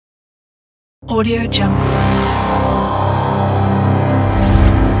Audio Jungle.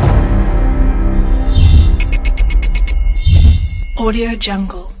 Audio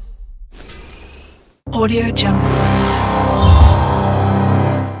Jungle. Audio Jungle.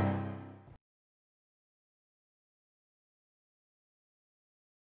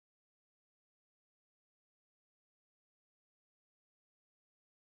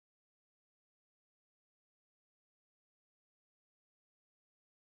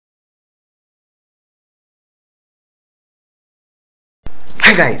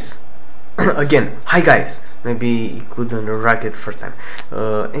 Hi guys! Again, hi guys! Maybe you couldn't rack it first time.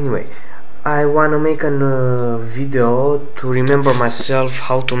 Anyway, I wanna make a video to remember myself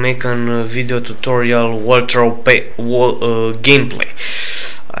how to make a video tutorial gameplay.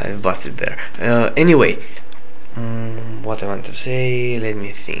 I busted there. Anyway, what I want to say, let me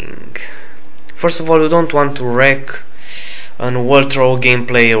think. First of all, you don't want to wreck an Waltro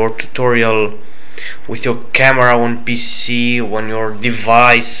gameplay or tutorial with your camera on PC, on your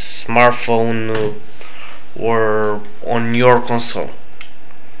device, smartphone, or on your console.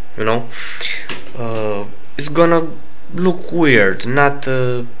 You know, it's gonna look weird, not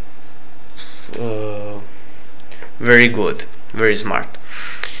very good, very smart.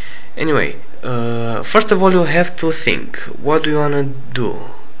 Anyway, first of all, you have to think, what do you wanna do?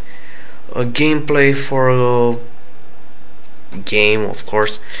 A gameplay for a game, of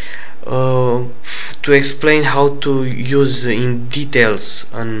course. To explain how to use in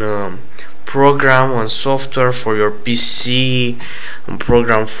details a program and software for your PC, a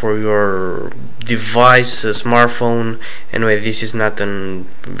program for your device, smartphone. Anyway, this is not a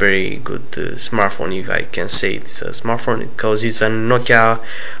very good smartphone, if I can say it's a smartphone, because it's a Nokia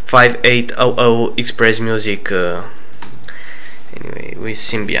 5800 Express Music anyway, with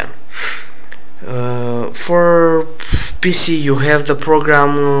Symbian. For PC you have the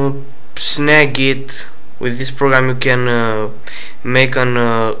program Snagit. With this program you can make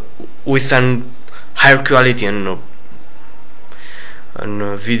with an higher quality and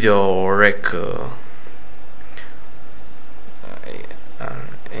video rec.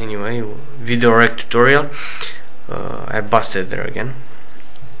 Anyway, video rec tutorial. I busted there again.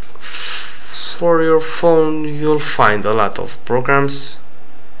 For your phone you'll find a lot of programs.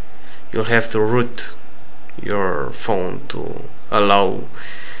 You'll have to root your phone to allow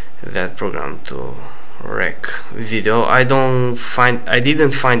that program to rec video. I didn't find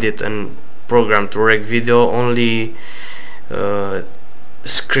it a program to rec video, only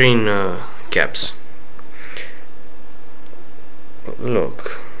screen caps.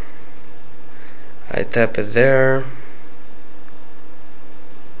 Look, I tap it there.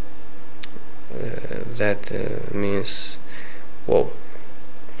 That means, whoa,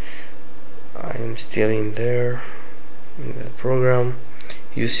 I'm still in there in that program.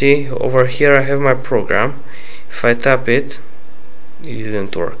 You see, over here I have my program. If I tap it, it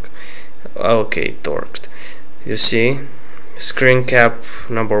didn't work. Okay, it worked. You see, screen cap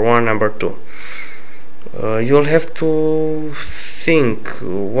number 1, number 2. You'll have to think,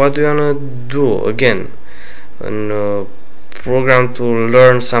 what do you wanna do? Again, a program to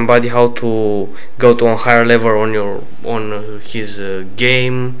learn somebody how to go to a higher level on his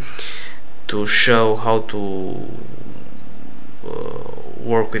game, to show how to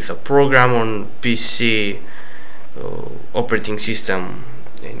work with a program on PC operating system,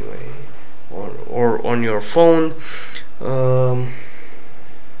 anyway, or on your phone.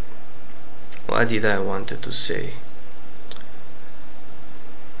 What did I wanted to say?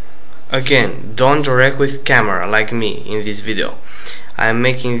 Again, don't direct with camera like me in this video. I'm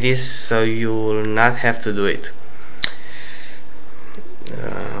making this so you will not have to do it.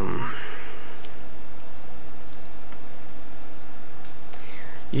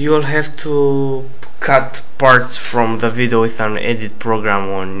 You'll have to cut parts from the video with an edit program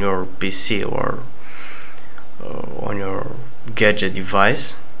on your PC or on your gadget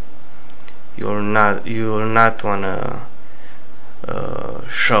device. You'll not wanna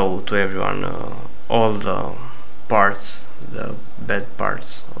show to everyone all the parts, the bad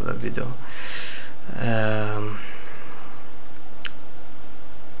parts of the video.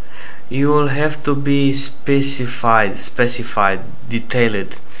 You will have to be specified,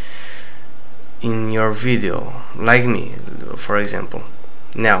 detailed in your video, like me, for example.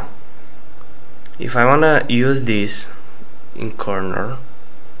 Now, if I wanna use this in corner,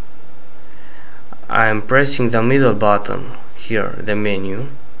 I'm pressing the middle button here, the menu,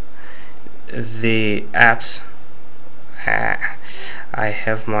 the apps. I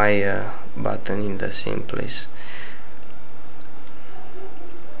have my button in the same place.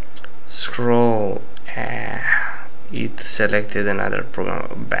 Scroll, it selected another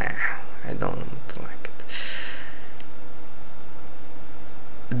program. Bang, I don't like it.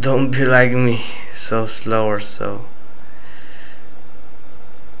 Don't be like me, so slow or so.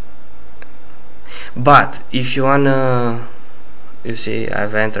 But if you wanna, you see,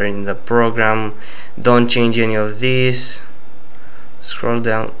 I've entered in the program. Don't change any of this. Scroll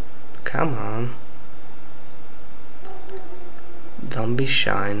down. Come on. Don't be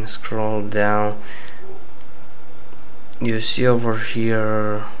shy. Scroll down. You see over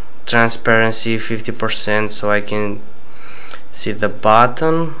here transparency 50%, so I can see the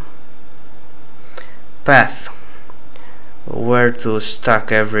button. Path, where to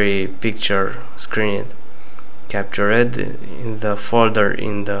stack every picture, screen it, capture it in the folder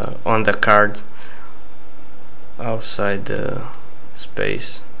on the card outside the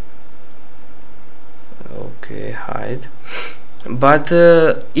space. Okay, hide. But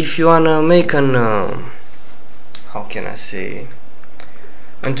if you wanna make an how can I say,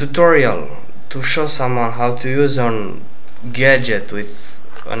 a tutorial to show someone how to use a gadget with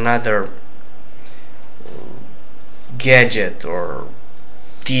another gadget or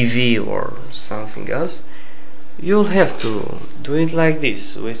TV or something else, you'll have to do it like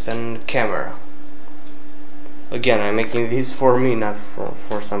this with a camera. Again, I'm making this for me, not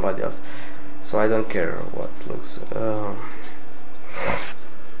for somebody else, so I don't care what looks.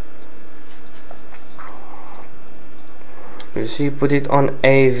 You see, put it on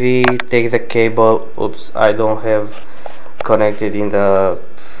AV, take the cable. Oops, I don't have connected in the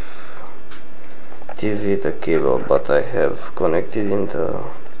TV the cable, but I have connected in the.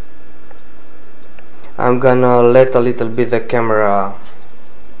 I'm gonna let a little bit the camera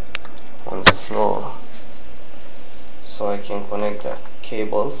on the floor so I can connect the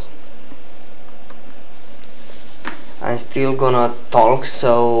cables. I'm still gonna talk,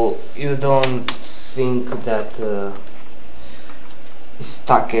 so you don't think that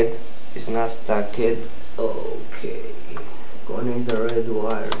stuck it. It's not stuck it. Okay, connect the red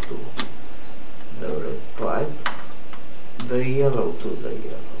wire to the red pipe, the yellow to the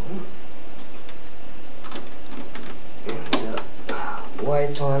yellow, and the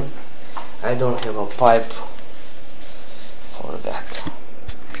white one. I don't have a pipe for that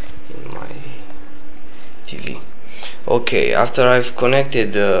in my TV. Okay, after I've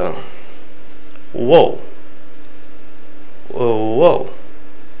connected whoa,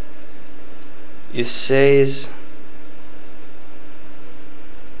 it says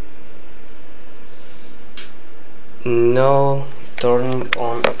no turning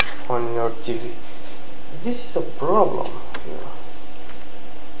on your TV. This is a problem here.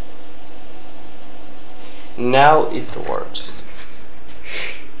 Now it works.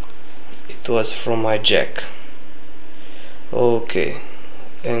 It was from my jack. Okay,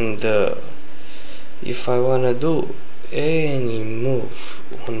 and if I wanna do any move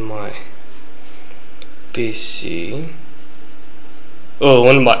on my PC,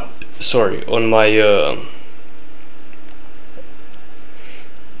 on my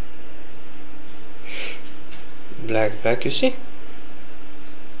black, you see?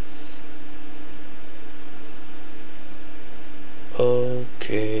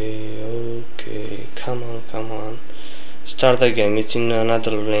 Okay, come on. Start the game. It's in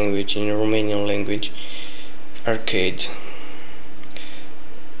another language, in Romanian language. Arcade.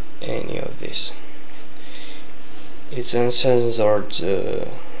 Any of this. It's uncensored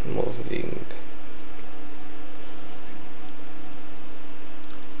moving.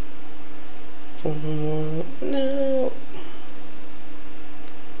 No.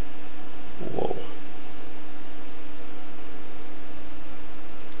 Whoa.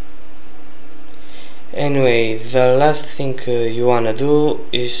 Anyway, the last thing you wanna do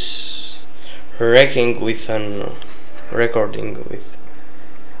is recording with an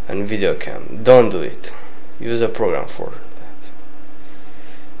video cam. Don't do it. Use a program for that.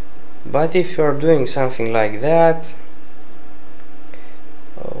 But if you're doing something like that,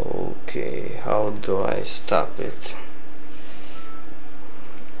 okay, how do I stop it?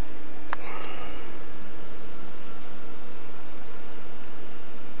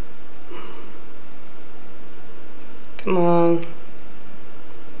 Come on.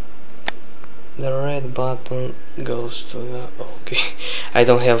 The red button goes to the. Okay, I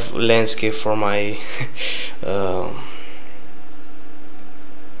don't have landscape for my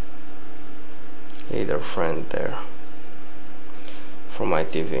leader friend there for my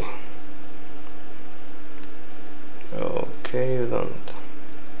TV. Okay, you don't.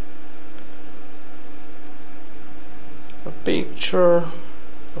 A picture,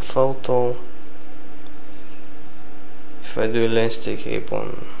 a photo. If I do landscape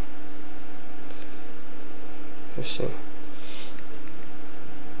on, you see,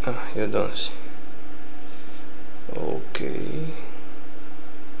 You don't see. Okay.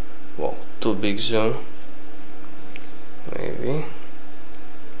 Wow, too big zoom. Maybe.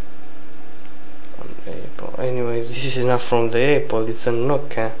 On Apple. Anyway, this is not from the Apple, it's a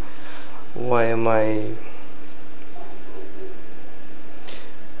Nokia. Why am I...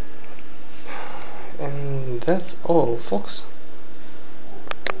 And that's all, folks.